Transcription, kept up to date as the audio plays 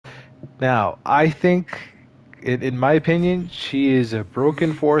Now, I think, in my opinion, she is a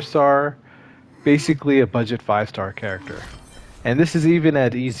broken 4 star, basically a budget 5 star character. And this is even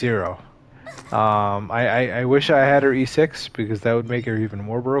at E0. I wish I had her E6 because that would make her even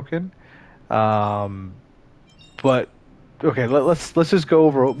more broken. Um, but okay, let's just go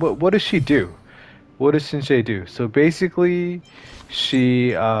over what does she do? What does Qingque do? So basically,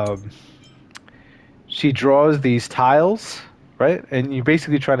 she she draws these tiles, right? And you're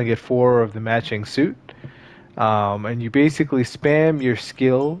basically trying to get four of the matching suit. And you basically spam your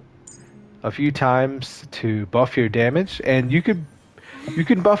skill a few times to buff your damage, and you can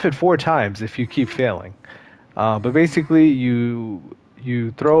buff it 4 times if you keep failing. But basically, you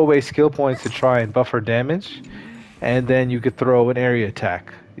throw away skill points to try and buff her damage, and then you could throw an area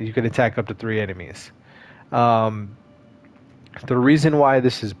attack. You could attack up to 3 enemies. Um, the reason why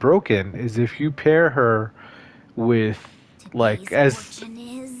this is broken is if you pair her with like Today's fortune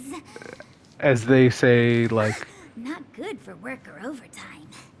is as they say like not good for work or overtime.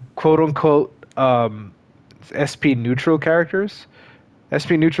 quote unquote SP neutral characters.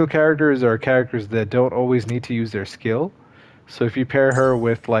 SP neutral characters are characters that don't always need to use their skill. So if you pair her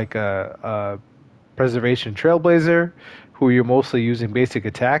with like a preservation trailblazer, who you're mostly using basic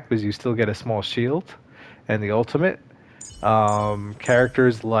attack because you still get a small shield and the ultimate,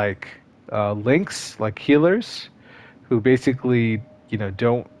 characters like links, like healers, who basically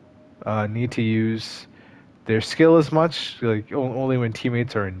don't need to use their skill as much, like only when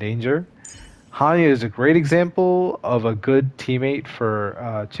teammates are in danger. Hanya is a great example of a good teammate for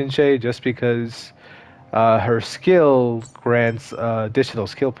Qingque just because her skill grants additional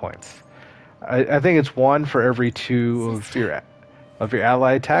skill points. I think it's one for every two of your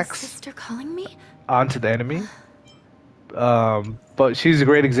ally Is attacks sister calling me? onto the enemy. But she's a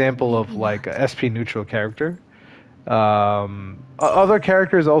great example of Maybe like not. a SP neutral character. Other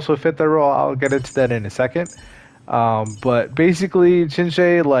characters also fit the role. I'll get into that in a second. But basically,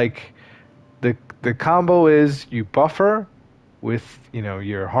 Qingque, like the combo is you buffer with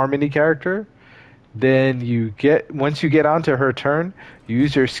your Harmony character. Then you get once you get onto her turn, you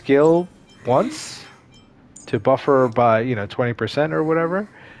use your skill once to buffer by 20% or whatever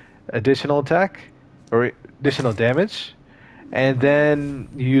additional attack or additional damage, and then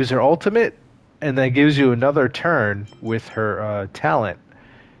you use her ultimate, and that gives you another turn with her talent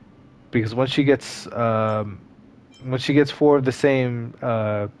because once she gets four of the same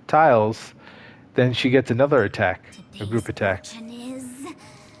tiles, then she gets another attack, a Today's group attack. fortune is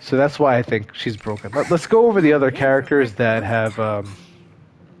So that's why I think she's broken. Let's go over the not other good for characters work or overtime.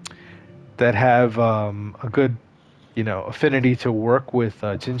 that have a good, affinity to work with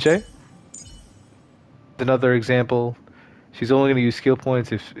Jinche. Another example, she's only going to use skill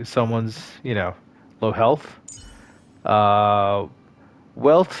points if someone's, low health. Uh,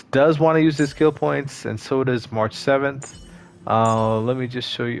 Wealth does want to use his skill points, and so does March 7th. Let me just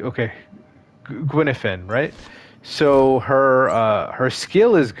show you. Okay, Gwyneth, right? So her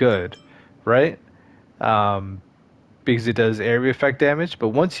skill is good, right? Um, because it does area effect damage. But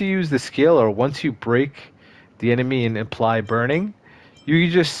once you use the skill, or once you break the enemy and apply burning, you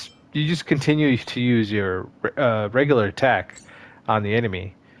just continue to use your regular attack on the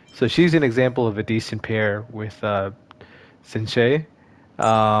enemy. So she's an example of a decent pair with Sinche.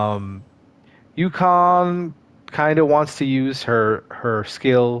 Um, Yukon kind of wants to use her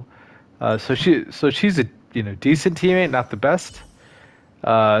skill, so she's a decent teammate, not the best.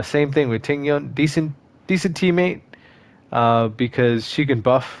 Same thing with Tingyun, decent teammate, because she can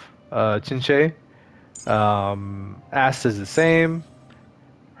buff Chinche. Ast is the same.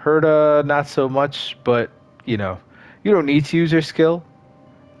 Herda not so much, but you know you don't need to use her skill.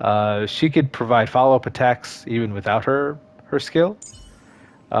 She could provide follow-up attacks even without her skill.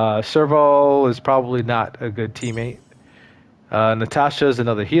 Serval is probably not a good teammate. Natasha is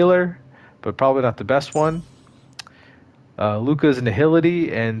another healer, but probably not the best one. Luca's an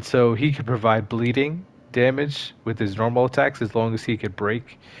agility, and so he could provide bleeding damage with his normal attacks as long as he could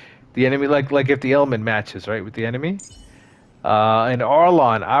break the enemy, like if the element matches right with the enemy. And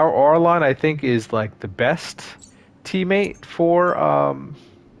Arlon, our Arlon, I think is like the best teammate for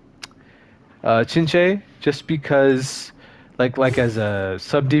Chinche, just because, like as a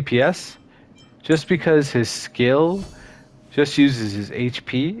sub DPS, just because his skill just uses his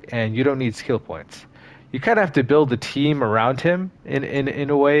HP, and you don't need skill points. You kind of have to build a team around him in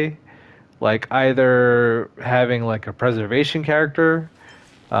a way, like either having like a preservation character.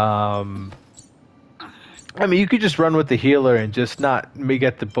 Um, I mean, you could just run with the healer and just not me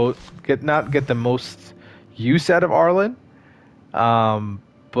get the both get not get the most use out of Arlen.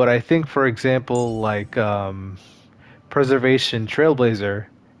 But I think, for example, like preservation trailblazer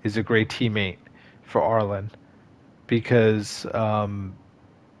is a great teammate for Arlen because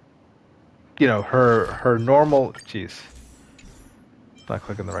you know her normal. Jeez, not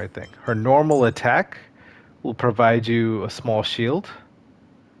clicking the right thing. Her normal attack will provide you a small shield.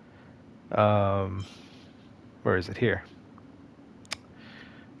 Where is it here?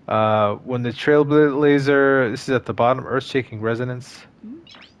 When the Trailblazer, this is at the bottom, Earth-shaking resonance.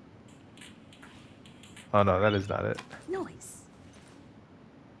 Oh no, that is not it. Noise.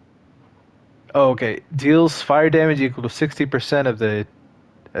 Oh, okay. Deals fire damage equal to 60% of the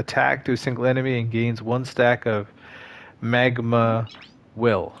attack to a single enemy and gains 1 stack of magma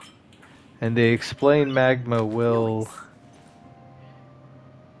will. And they explain magma will.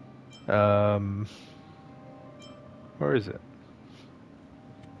 Where is it?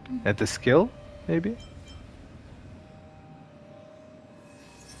 At the skill, maybe?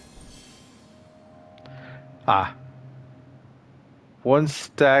 Ah. 1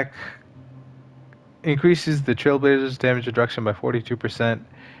 stack increases the Trailblazer's damage reduction by 42%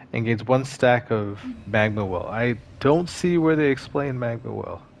 and gains 1 stack of magma will. I don't see where they explain magma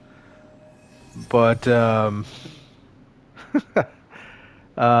will. But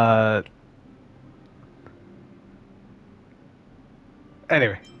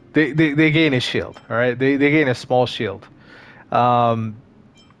anyway, they gain a shield. All right, they gain a small shield.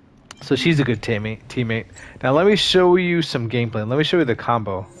 So she's a good teammate. Now let me show you some gameplay. Let me show you the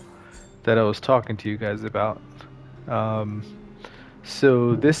combo that I was talking to you guys about.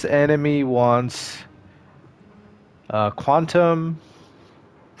 So this enemy wants quantum,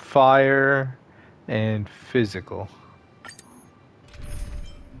 fire, and physical.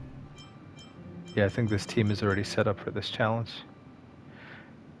 Yeah, I think this team is already set up for this challenge.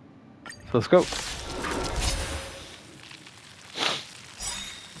 So let's go.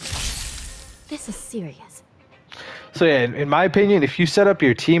 This is serious. So yeah, in my opinion, if you set up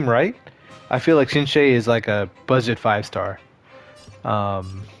your team right, I feel like Qingque is like a budget 5-star.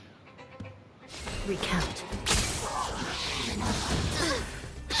 Recount.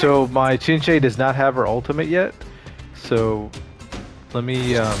 So my Qingque does not have her ultimate yet. So let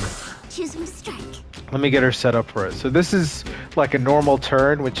me Choosing strike. let me get her set up for it. So this is like a normal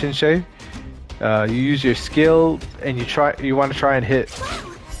turn with Qingque. You use your skill and you want to try and hit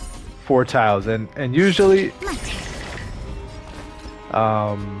 4 tiles, and usually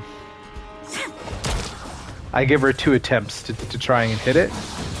I give her 2 attempts to try and hit it.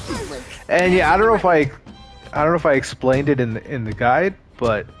 And yeah, I don't know if I explained it in the guide,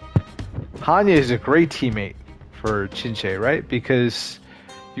 but Hanya is a great teammate for Qingque, right? Because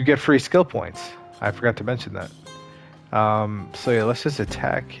you get free skill points. I forgot to mention that. So yeah, let's just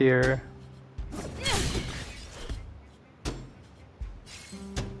attack here.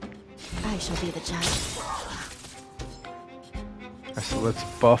 I shall be the judge. So let's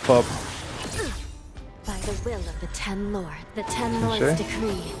buff up. By the will of the 10 Lord, the 10 Lords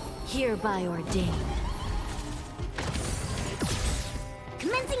decree, hereby ordained.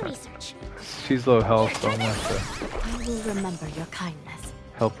 Commencing research. She's low health, so I'm gonna have I will remember your kindness.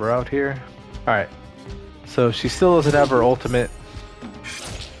 to help her out here. Alright. So she still doesn't have her ultimate.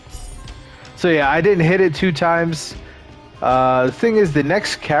 So yeah, I didn't hit it 2 times. The thing is, the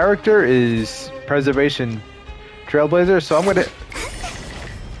next character is Preservation Trailblazer, so I'm gonna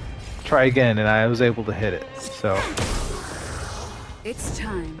try again, and I was able to hit it. So It's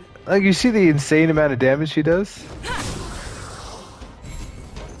time. like, you see the insane amount of damage she does,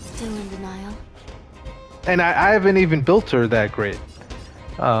 Still in denial. and I haven't even built her that great.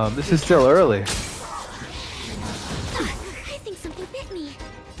 This is still early. I think something bit me.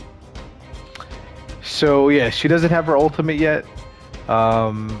 So yeah, she doesn't have her ultimate yet,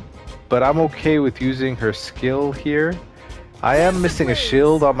 but I'm okay with using her skill here. I am missing a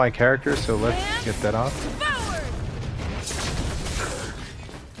shield on my character, so let's get that off.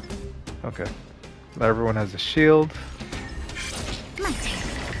 Okay, now everyone has a shield.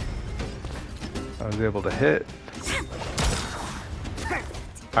 I was able to hit.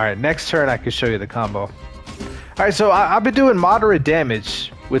 Alright, next turn I can show you the combo. Alright, so I've been doing moderate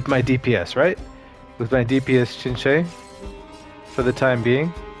damage with my DPS, right? With my DPS Qingque for the time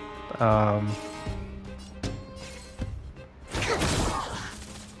being.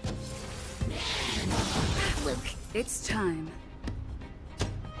 It's time.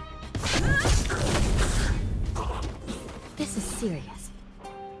 This is serious.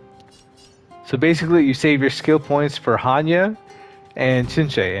 So basically you save your skill points for Hanya and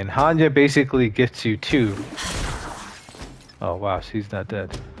Qingque, and Hanya basically gets you 2. Oh wow, she's not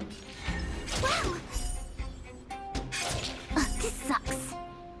dead. This sucks.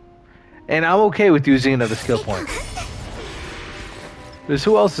 And I'm okay with using another skill point. Because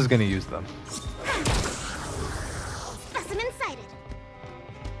who else is going to use them? Specimen sighted.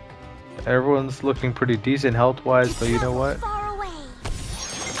 Everyone's looking pretty decent health-wise, but you know what? Far away.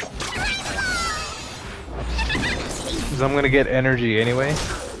 Because I'm going to get energy anyway.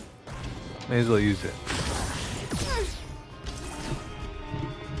 May as well use it.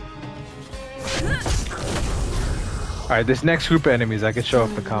 Alright, this next group of enemies, I can show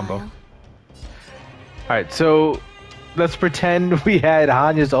off the combo. Alright, so let's pretend we had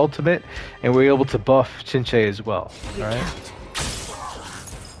Hanya's ultimate and we were able to buff Qingque as well. Alright?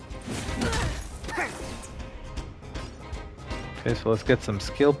 Okay, so let's get some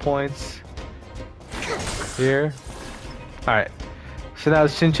skill points here. Alright, so now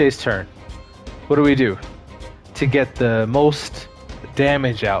it's Qingque's turn. What do we do to get the most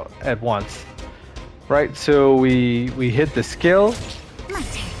damage out at once? Right, so we hit the skill.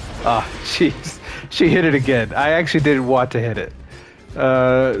 Ah, jeez, she hit it again. I actually didn't want to hit it.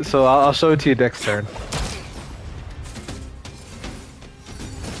 So I'll show it to you next turn.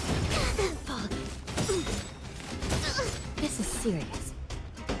 This is serious.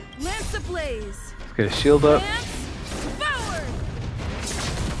 Lance ablaze. Let's get a shield up. Lance forward.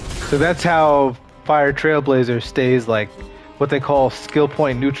 So that's how Fire Trailblazer stays like what they call skill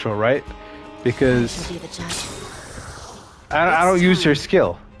point neutral, right? Because Be the judge. I don't use her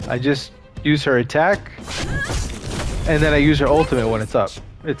skill. I just use her attack, and then I use her ultimate when it's up.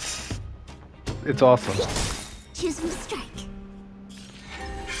 It's awesome. Choose me strike.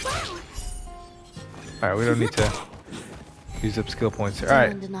 Wow. All right, we don't need to use up skill points here. All Still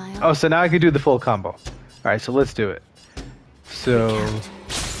right. in denial. Oh, so now I can do the full combo. All right, so let's do it. So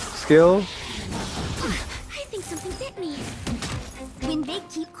skill. I think something bit me. When they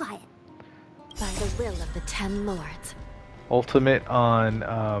keep quiet. By the will of the 10 lords. Ultimate on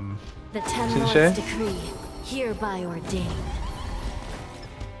The 10 Qingque? lords decree, hereby ordained.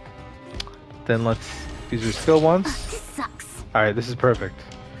 then let's use your skill once. This sucks. All right, this is perfect.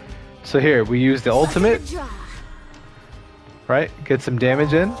 So here we use the ultimate, Draw. right? Get some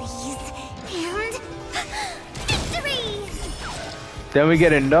damage in. Please. And victory! Then we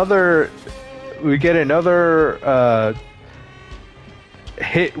get another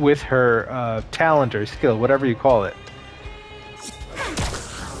hit with her talent or skill, whatever you call it.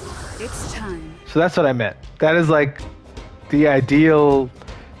 It's time. So that's what I meant. That is like the ideal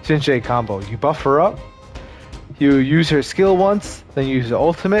Qingque combo. You buff her up, you use her skill once, then you use the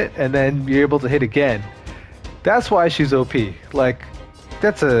ultimate, and then you're able to hit again. That's why she's OP. Like,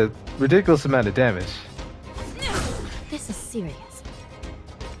 that's a ridiculous amount of damage. This is serious.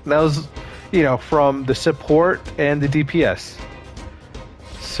 And that was, you know, from the support and the DPS.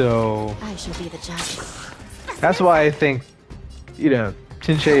 So I shall be the judge. that's why I think, you know,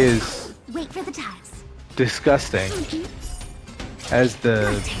 Qingque is Wait for the tiles. disgusting as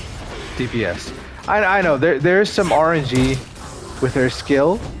the DPS. I know there's some RNG with her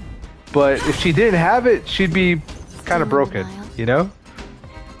skill, but if she didn't have it, she'd be kind of broken, you know?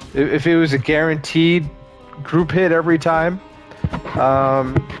 If it was a guaranteed group hit every time,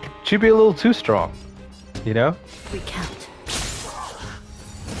 she'd be a little too strong, you know? Recount.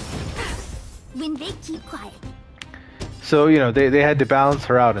 When they keep quiet. So, you know, they had to balance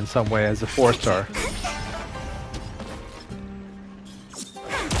her out in some way as a 4-star.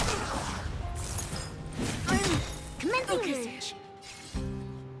 Commencing usage.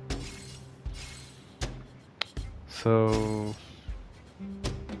 So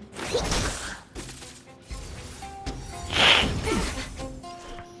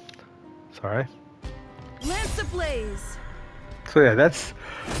sorry. Lance ablaze. So yeah, that's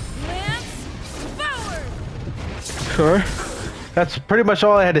Lance forward. sure. That's pretty much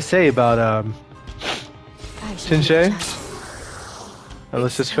all I had to say about I shall be the Qingque. judge. Now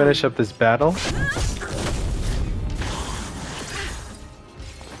let's just finish up this battle.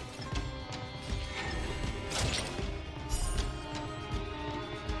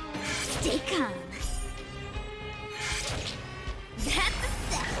 Stay calm. That's a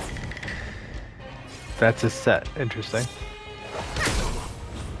set. That's a set. Interesting.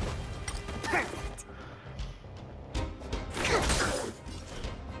 Perfect.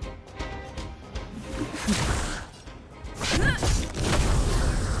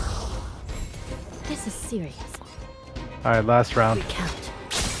 This is serious. All right, last round. Recount.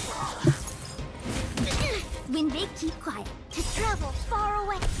 When they keep quiet, to travel far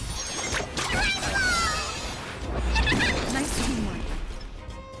away. Nice teamwork.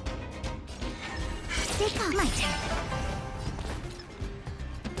 Stay calm. My turn.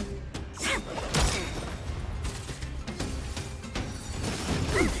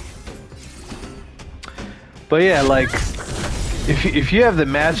 But yeah, like, if you have the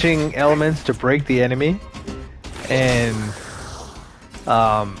matching elements to break the enemy, and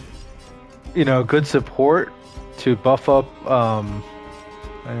you know, good support to buff up. I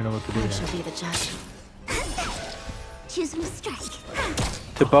don't know what to do I here. shall be the judge. Choose me strike.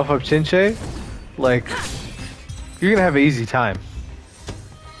 To buff up Qingque, like, you're gonna have an easy time.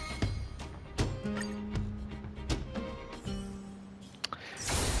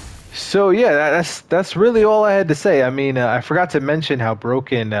 So yeah, that's really all I had to say. I mean, I forgot to mention how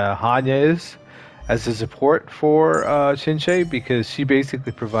broken Hanya is as a support for Qingque, because she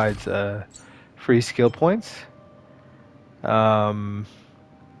basically provides free skill points.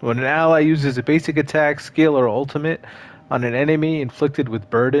 When an ally uses a basic attack, skill, or ultimate on an enemy inflicted with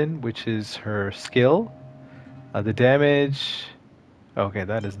burden, which is her skill, the damage... Okay,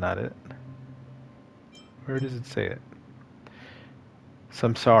 that is not it. Where does it say it?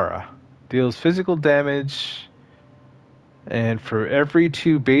 Samsara. Deals physical damage, and for every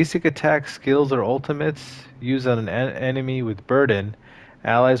 2 basic attack, skills, or ultimates used on an enemy with burden,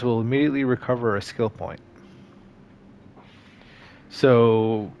 allies will immediately recover a skill point.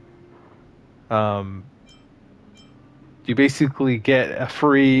 So, you basically get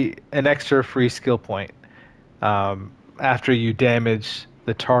an extra free skill point after you damage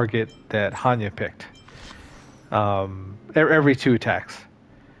the target that Hanya picked. Every 2 attacks.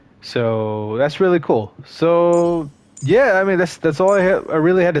 So that's really cool. So yeah, I mean that's all I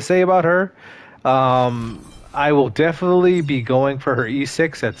really had to say about her. I will definitely be going for her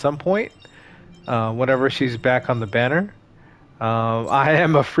E6 at some point, whenever she's back on the banner. I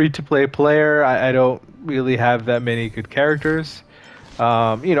am a free-to-play player. I don't really have that many good characters.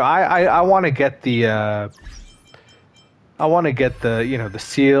 You know, I want to get the you know, the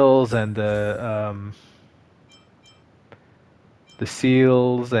seals and the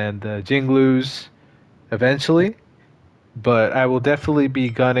seals and the Jinglus eventually, but I will definitely be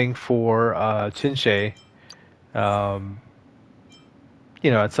gunning for Qingque,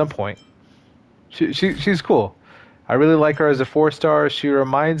 you know, at some point. She's cool. I really like her as a 4-star. She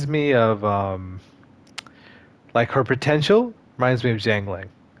reminds me of like her potential reminds me of Jangling.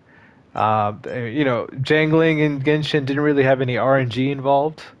 You know, Jangling in Genshin didn't really have any RNG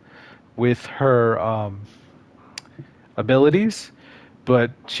involved with her abilities,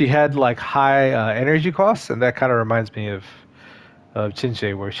 but she had like high energy costs, and that kind of reminds me of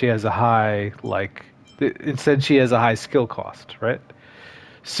Qingque, where she has a high, like, instead she has a high skill cost, right?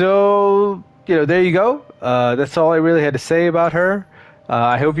 So, you know, there you go. That's all I really had to say about her.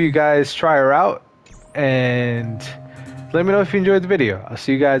 I hope you guys try her out, and let me know if you enjoyed the video. I'll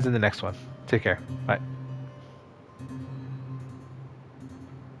see you guys in the next one. Take care. Bye.